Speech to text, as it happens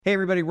Hey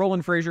everybody,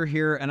 Roland Frazier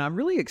here, and I'm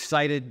really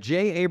excited.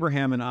 Jay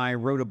Abraham and I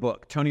wrote a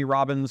book. Tony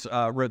Robbins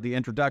wrote the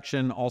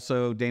introduction.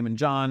 Also, Damon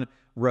John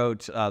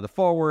wrote the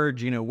foreword.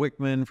 Gino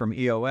Wickman from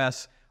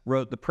EOS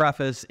wrote the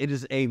preface. It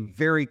is a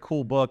very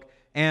cool book.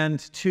 And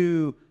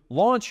to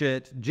launch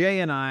it,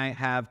 Jay and I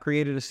have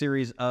created a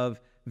series of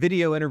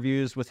video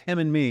interviews with him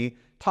and me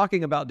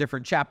talking about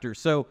different chapters.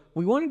 So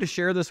we wanted to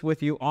share this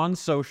with you on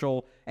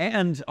social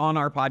and on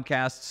our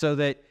podcast so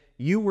that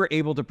you were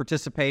able to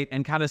participate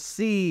and kind of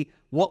see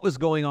what was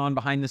going on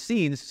behind the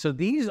scenes. So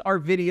these are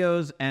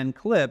videos and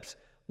clips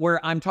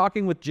where I'm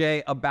talking with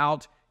Jay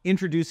about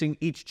introducing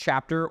each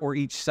chapter or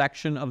each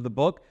section of the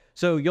book.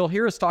 So you'll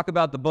hear us talk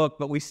about the book,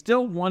 but we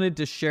still wanted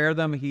to share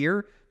them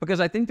here because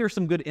I think there's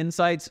some good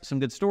insights, some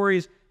good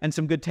stories, and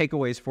some good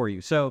takeaways for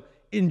you. So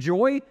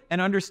enjoy and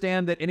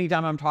understand that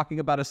anytime I'm talking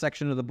about a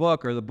section of the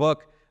book or the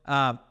book,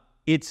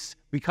 it's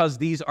because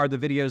these are the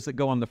videos that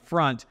go on the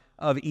front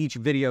of each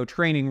video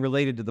training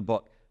related to the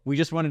book. We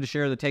just wanted to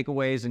share the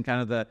takeaways and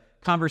kind of the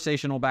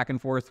conversational back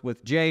and forth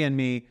with Jay and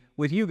me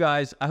with you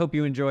guys. I hope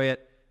you enjoy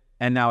it.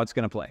 And now it's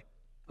going to play.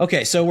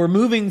 Okay, so we're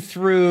moving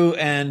through,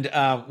 and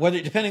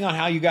depending on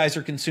how you guys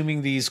are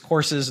consuming these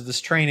courses,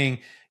 this training,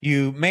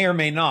 you may or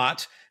may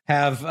not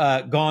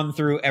have gone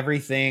through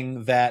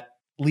everything that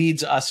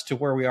leads us to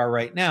where we are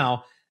right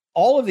now.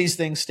 All of these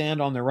things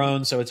stand on their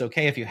own, so it's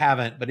okay if you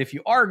haven't. But if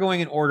you are going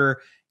in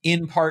order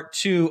in part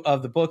 2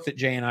 of the book that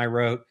Jay and I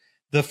wrote,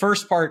 the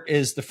first part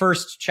is the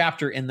first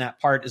chapter in that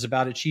part is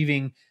about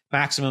achieving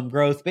maximum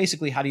growth.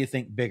 Basically, how do you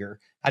think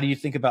bigger? How do you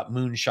think about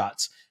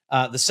moonshots?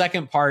 The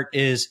second part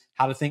is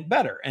how to think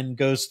better and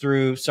goes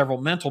through several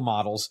mental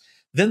models.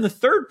 Then the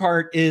third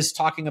part is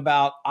talking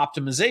about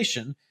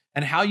optimization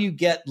and how you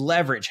get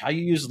leverage, how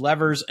you use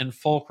levers and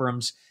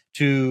fulcrums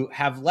to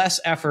have less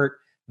effort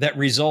that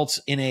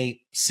results in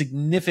a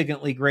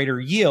significantly greater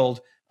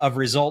yield of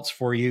results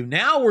for you.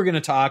 Now we're going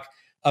to talk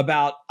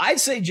about,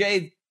 I'd say,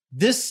 Jay,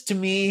 this to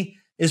me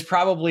is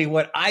probably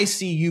what I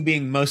see you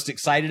being most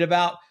excited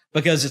about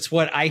because it's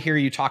what I hear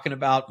you talking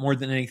about more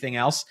than anything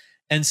else.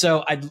 And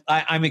so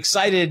I'm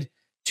excited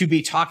to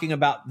be talking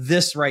about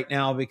this right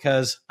now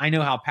because I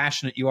know how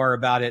passionate you are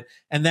about it.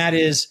 And that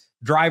is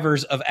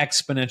drivers of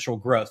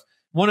exponential growth.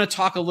 Want to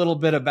talk a little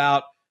bit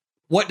about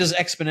what does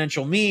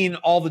exponential mean,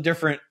 all the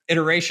different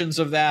iterations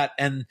of that.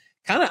 And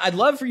kind of, I'd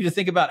love for you to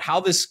think about how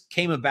this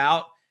came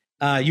about.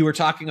 You were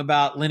talking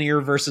about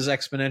linear versus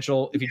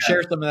exponential. If you'd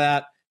share some of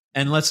that,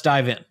 and let's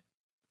dive in.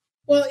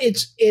 Well,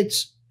 it's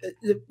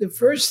the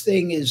first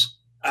thing is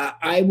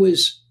I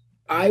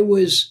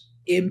was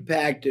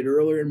impacted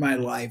earlier in my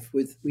life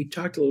with, we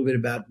talked a little bit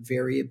about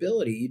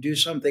variability. You do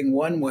something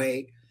one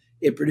way,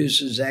 it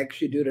produces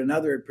X. You do it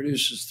another, it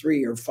produces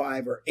 3 or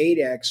 5 or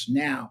 8X.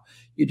 Now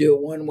you do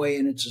it one way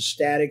and it's a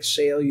static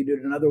sale. You do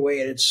it another way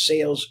and it's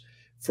sales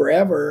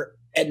forever.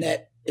 And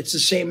that it's the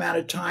same amount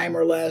of time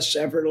or less,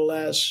 effort or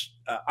less,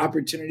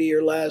 opportunity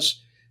or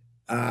less,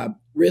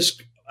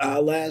 risk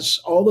less,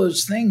 all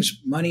those things,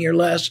 money or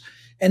less.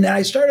 And then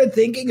I started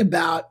thinking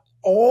about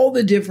all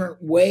the different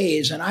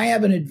ways. And I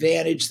have an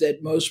advantage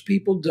that most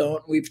people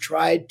don't. We've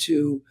tried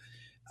to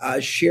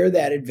share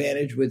that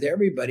advantage with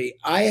everybody.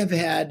 I have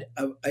had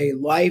a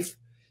life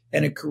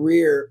and a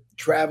career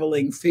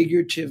traveling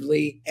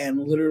figuratively and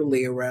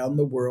literally around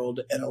the world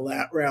and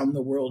around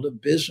the world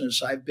of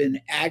business. I've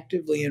been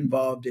actively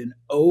involved in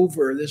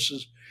this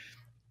is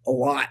a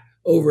lot,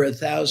 over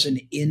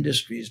 1,000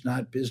 industries,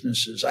 not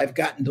businesses. I've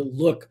gotten to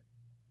look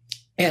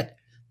at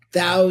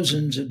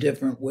thousands of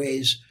different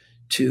ways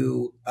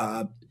to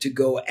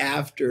go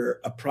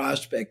after a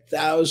prospect,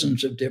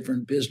 thousands of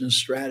different business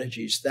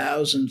strategies,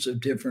 thousands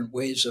of different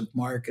ways of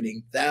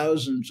marketing,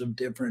 thousands of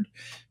different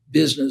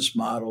business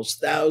models,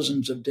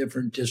 thousands of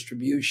different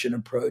distribution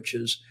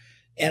approaches.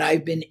 And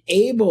I've been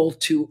able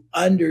to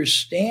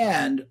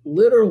understand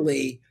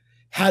literally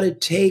how to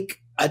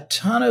take a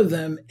ton of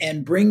them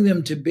and bring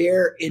them to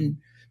bear in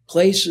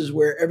places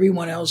where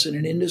everyone else in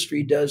an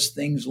industry does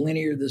things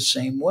linear the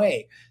same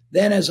way.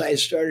 Then as I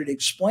started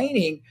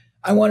explaining,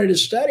 I wanted to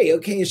study,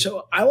 okay,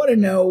 so I want to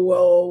know,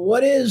 well,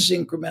 what is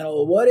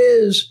incremental? What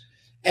is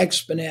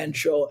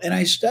exponential? And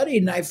I studied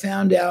and I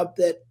found out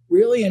that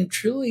really and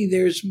truly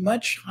there's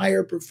much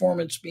higher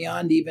performance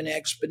beyond even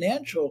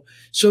exponential.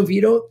 So if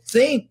you don't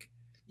think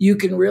you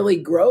can really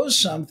grow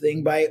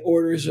something by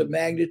orders of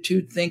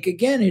magnitude, think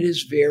again. It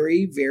is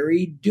very,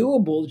 very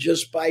doable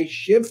just by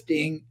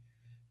shifting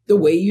the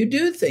way you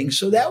do things.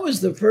 So that was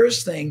the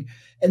first thing.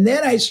 And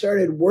then I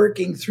started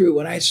working through.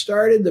 When I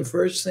started, the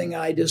first thing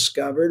I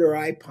discovered or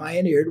I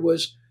pioneered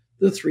was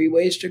the 3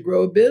 ways to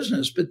grow a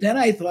business. But then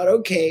I thought,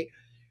 okay,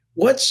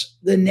 what's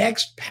the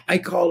next? I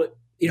call it,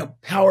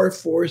 power,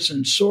 force,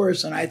 and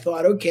source. And I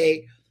thought,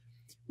 okay,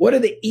 what are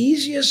the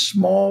easiest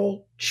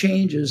small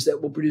changes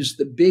that will produce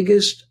the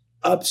biggest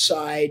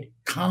upside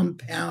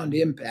compound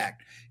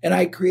impact? And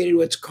I created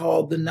what's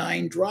called the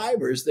 9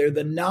 drivers. They're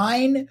the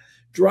 9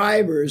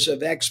 drivers of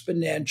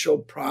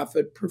exponential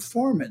profit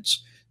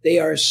performance. They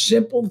are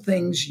simple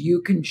things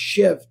you can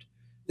shift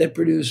that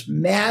produce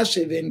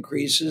massive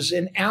increases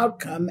in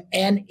outcome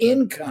and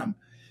income.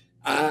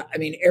 I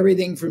mean,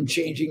 everything from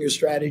changing your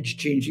strategy,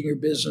 changing your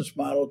business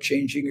model,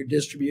 changing your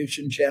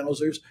distribution channels.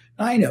 There's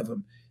 9 of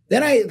them.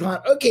 Then I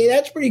thought, okay,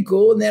 that's pretty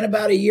cool. And then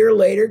about a year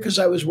later, because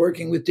I was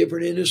working with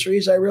different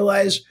industries, I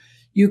realized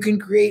you can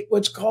create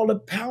what's called a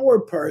power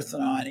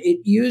parthenon.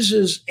 It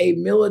uses a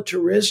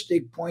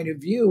militaristic point of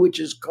view, which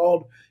is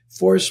called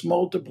force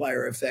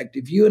multiplier effect.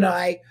 If you and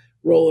I,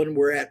 Roland,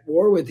 were at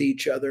war with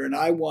each other and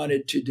I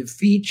wanted to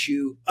defeat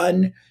you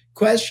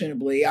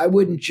unquestionably, I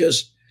wouldn't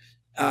just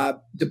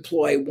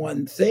deploy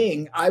one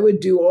thing. I would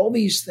do all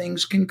these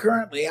things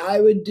concurrently. I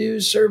would do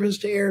surface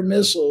to air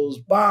missiles,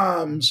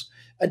 bombs,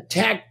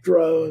 attack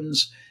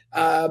drones,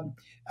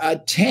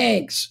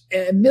 tanks,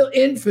 and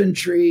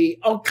infantry,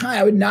 all kind.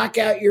 I would knock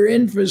out your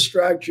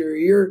infrastructure,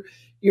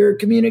 your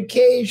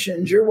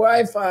communications, your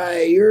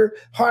Wi-Fi, your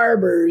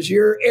harbors,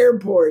 your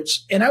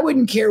airports, and I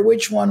wouldn't care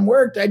which one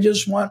worked. I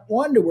just want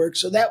one to work.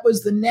 So that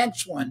was the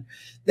next one.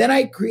 Then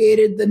I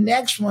created the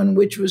next one,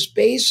 which was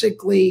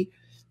basically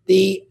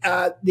the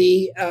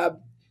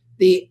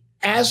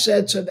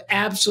assets of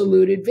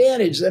absolute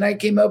advantage. Then I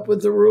came up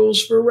with the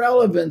rules for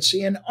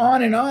relevancy and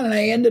on and on. And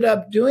I ended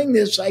up doing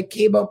this. I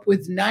came up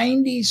with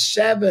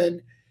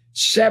 97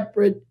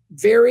 separate,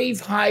 very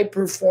high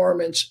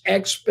performance,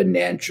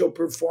 exponential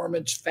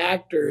performance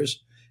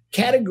factors,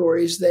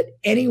 categories that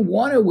any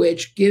one of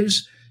which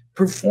gives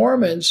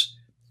performance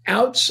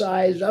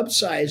outsized,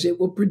 upsize. It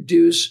will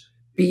produce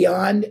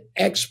beyond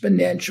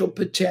exponential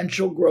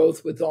potential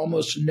growth with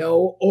almost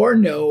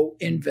no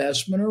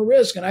investment or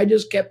risk. And I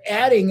just kept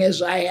adding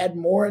as I had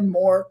more and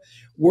more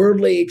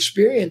worldly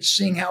experience,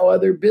 seeing how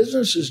other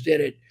businesses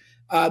did it.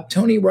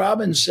 Tony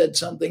Robbins said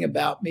something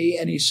about me,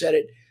 and he said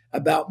it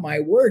about my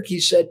work. He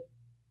said,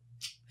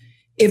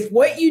 if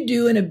what you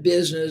do in a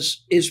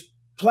business is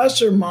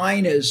plus or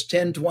minus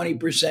 10,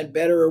 20%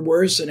 better or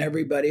worse than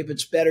everybody, if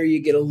it's better,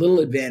 you get a little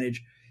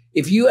advantage.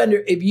 If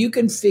you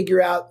can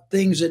figure out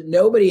things that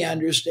nobody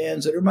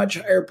understands that are much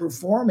higher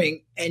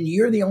performing, and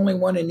you're the only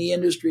one in the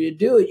industry to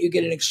do it, you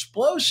get an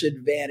explosive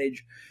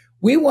advantage.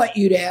 We want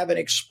you to have an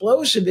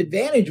explosive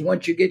advantage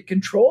once you get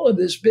control of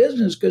this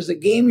business, because the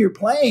game you're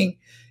playing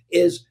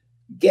is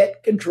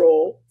get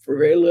control for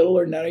very little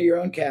or none of your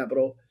own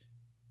capital,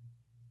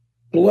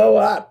 blow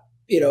up,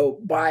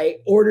 by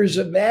orders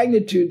of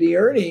magnitude the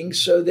earnings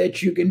so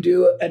that you can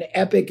do an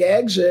epic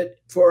exit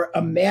for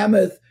a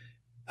mammoth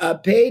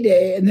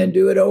payday, and then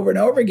do it over and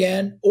over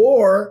again,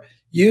 or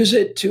use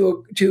it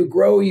to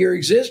grow your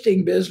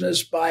existing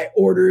business by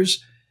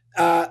orders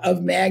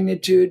of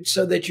magnitude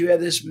so that you have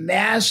this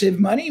massive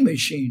money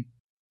machine.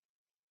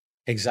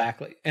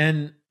 Exactly.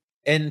 And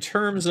in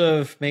terms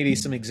of maybe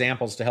some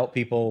examples to help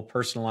people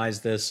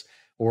personalize this,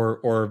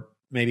 or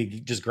maybe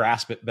just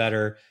grasp it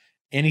better,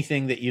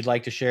 anything that you'd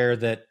like to share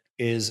that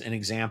is an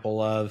example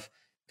of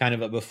kind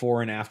of a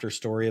before and after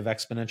story of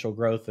exponential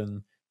growth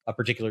and a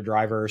particular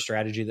driver or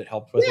strategy that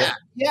helped with it?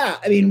 Yeah.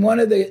 I mean, one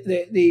of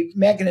the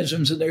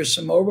mechanisms, and there's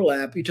some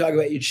overlap, you talk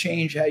about you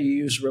change how you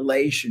use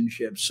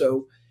relationships.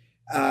 So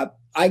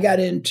I got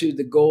into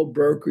the gold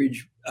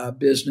brokerage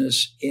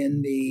business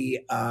in the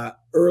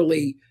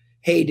early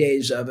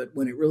heydays of it,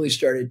 when it really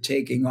started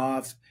taking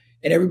off.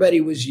 And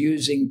everybody was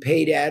using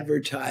paid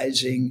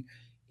advertising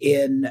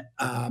in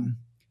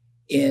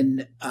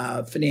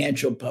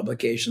financial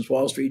publications,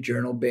 Wall Street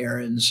Journal,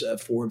 Barron's,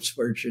 Forbes,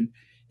 Fortune.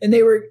 And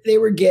they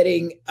were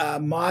getting a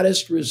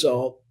modest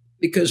result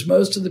because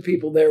most of the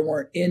people there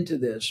weren't into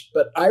this.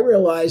 But I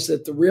realized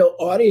that the real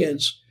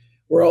audience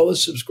were all the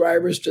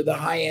subscribers to the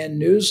high-end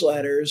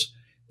newsletters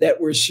that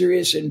were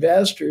serious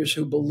investors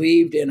who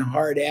believed in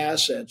hard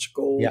assets,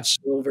 gold,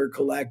 silver,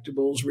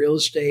 collectibles, real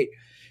estate.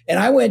 And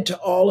I went to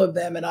all of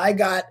them, and I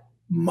got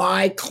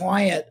my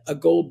client, a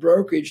gold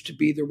brokerage, to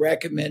be the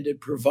recommended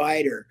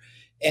provider.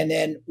 And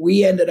then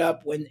we ended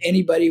up, when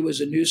anybody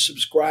was a new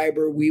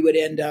subscriber, we would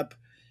end up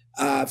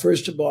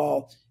first of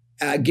all,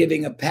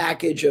 giving a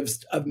package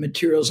of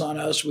materials on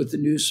us with the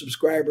new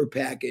subscriber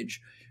package.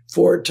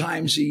 4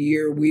 times a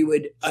year, we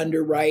would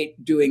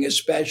underwrite doing a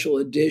special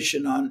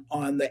edition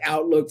on the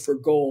outlook for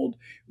gold.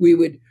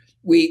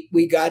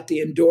 We got the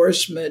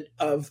endorsement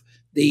of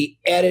the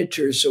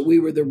editor, so we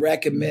were the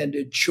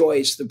recommended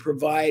choice, the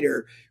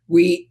provider.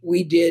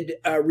 We did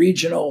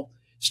regional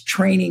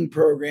training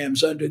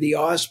programs under the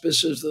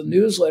auspices of the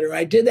newsletter.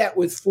 I did that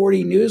with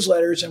 40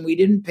 newsletters, and we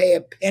didn't pay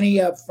a penny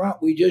up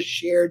front. We just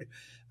shared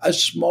a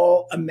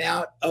small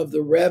amount of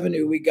the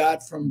revenue we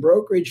got from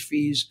brokerage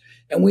fees.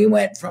 And we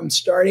went from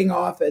starting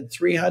off at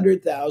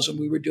 300,000,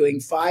 we were doing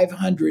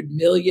 $500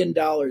 million,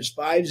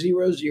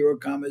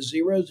 500, comma,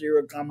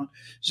 00, comma,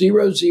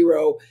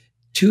 00,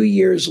 2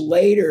 years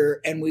later.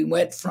 And we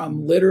went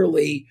from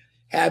literally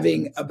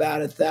having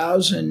about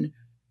 1,000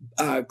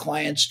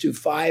 clients to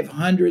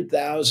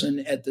 500,000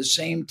 at the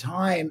same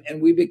time.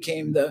 And we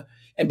became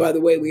and by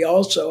the way, we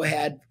also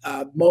had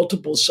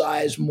multiple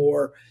size,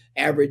 more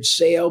average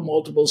sale,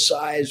 multiple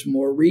size,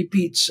 more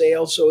repeat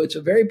sale. So it's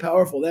a very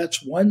powerful,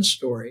 that's one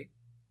story.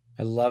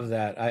 I love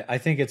that. I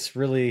think it's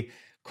really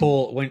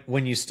cool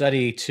when you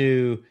study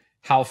too,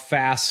 how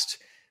fast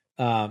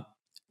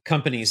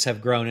companies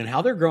have grown and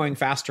how they're growing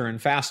faster and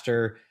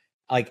faster.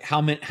 Like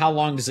how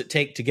long does it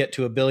take to get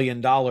to $1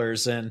 billion?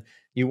 And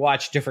you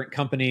watch different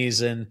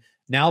companies and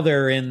now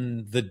they're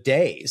in the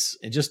days,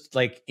 and just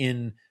like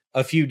in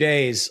a few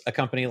days, a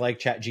company like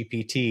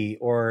ChatGPT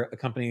or a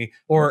company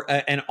or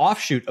an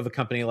offshoot of a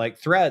company like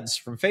Threads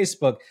from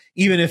Facebook,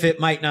 even if it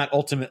might not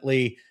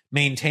ultimately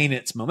maintain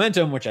its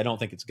momentum, which I don't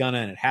think it's gonna,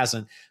 and it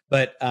hasn't,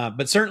 but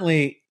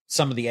certainly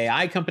some of the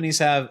AI companies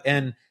have,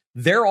 and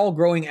they're all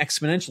growing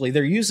exponentially.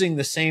 They're using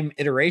the same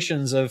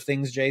iterations of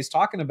things Jay's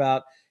talking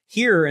about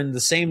here and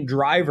the same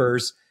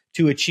drivers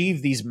to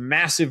achieve these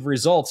massive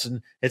results.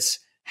 And it's,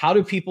 how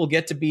do people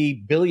get to be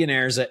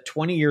billionaires at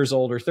 20 years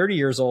old or 30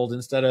 years old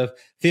instead of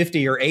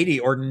 50 or 80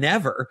 or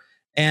never?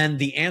 And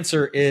the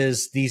answer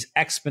is these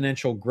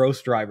exponential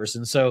growth drivers.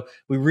 And so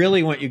we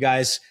really want you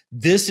guys,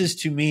 this is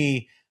to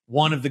me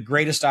one of the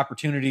greatest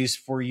opportunities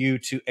for you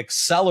to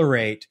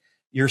accelerate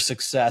your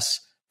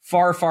success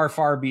far, far,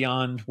 far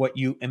beyond what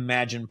you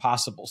imagine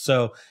possible.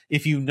 So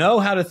if you know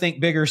how to think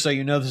bigger, so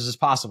you know this is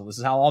possible, this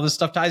is how all this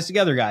stuff ties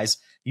together, guys.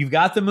 You've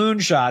got the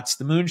moonshots.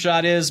 The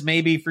moonshot is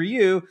maybe for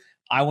you,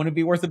 I want to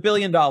be worth $1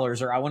 billion,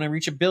 or I want to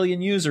reach 1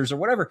 billion users or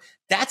whatever.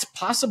 That's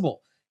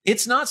possible.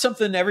 It's not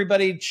something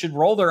everybody should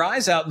roll their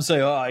eyes out and say,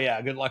 oh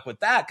yeah, good luck with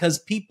that, because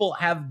people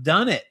have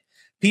done it.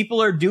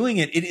 People are doing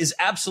it. It is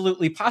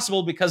absolutely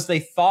possible because they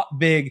thought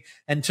big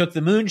and took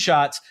the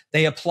moonshots.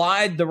 They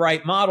applied the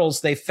right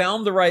models. They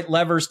found the right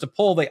levers to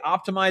pull. They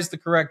optimized the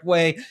correct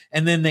way.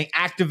 And then they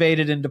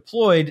activated and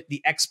deployed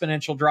the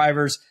exponential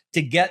drivers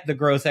to get the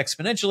growth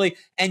exponentially.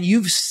 And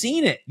you've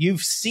seen it.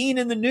 You've seen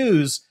in the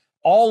news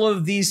all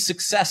of these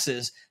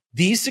successes.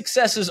 These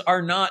successes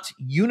are not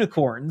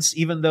unicorns,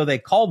 even though they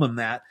call them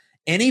that.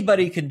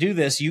 Anybody can do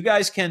this. You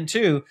guys can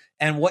too.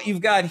 And what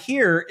you've got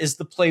here is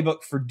the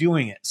playbook for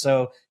doing it.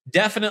 So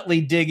definitely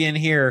dig in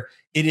here.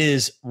 It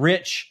is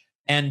rich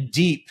and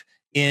deep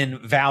in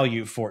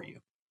value for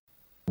you.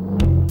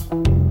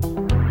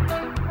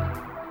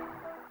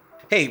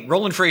 Hey,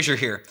 Roland Frazier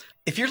here.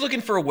 If you're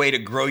looking for a way to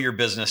grow your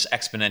business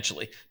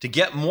exponentially, to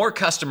get more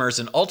customers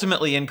and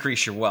ultimately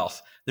increase your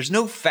wealth, there's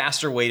no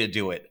faster way to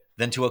do it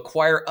than to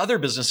acquire other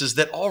businesses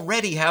that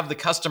already have the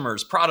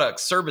customers,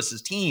 products,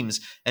 services, teams,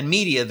 and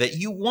media that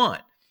you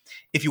want.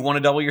 If you want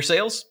to double your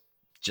sales,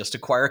 just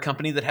acquire a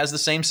company that has the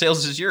same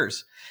sales as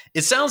yours.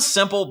 It sounds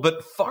simple,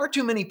 but far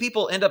too many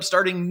people end up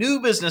starting new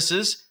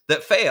businesses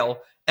that fail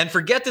and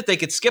forget that they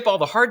could skip all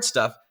the hard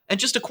stuff and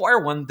just acquire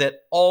one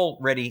that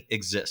already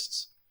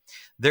exists.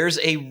 There's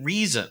a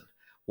reason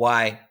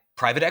why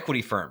private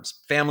equity firms,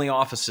 family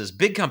offices,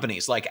 big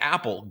companies like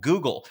Apple,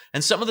 Google,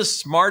 and some of the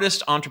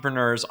smartest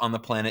entrepreneurs on the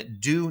planet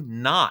do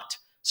not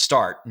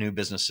start new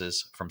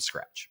businesses from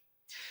scratch.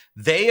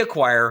 They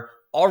acquire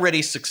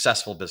already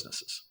successful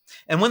businesses.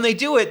 And when they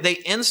do it, they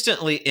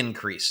instantly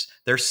increase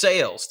their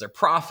sales, their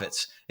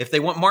profits. If they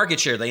want market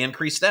share, they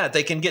increase that.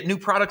 They can get new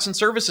products and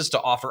services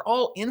to offer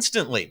all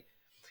instantly.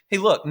 Hey,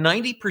 look,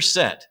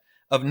 90%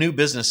 of new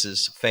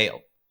businesses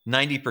fail.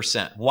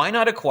 90%. Why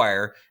not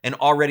acquire an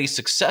already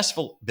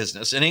successful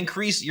business and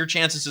increase your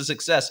chances of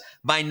success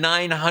by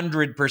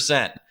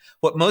 900%?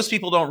 What most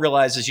people don't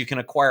realize is you can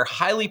acquire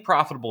highly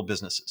profitable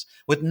businesses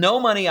with no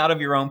money out of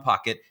your own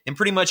pocket in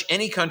pretty much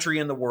any country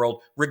in the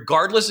world,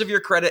 regardless of your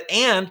credit,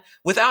 and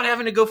without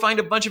having to go find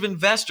a bunch of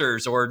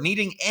investors or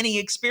needing any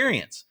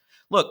experience.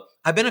 Look,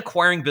 I've been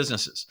acquiring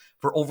businesses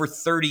for over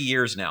 30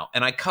 years now,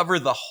 and I cover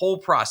the whole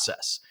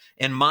process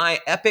in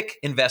my Epic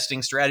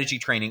investing strategy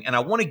training, and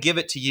I want to give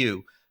it to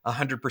you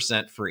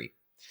 100% free.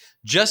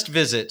 Just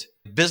visit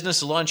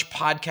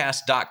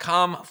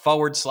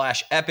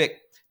businesslunchpodcast.com/epic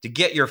to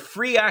get your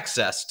free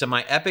access to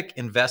my Epic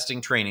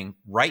investing training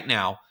right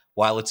now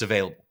while it's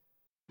available.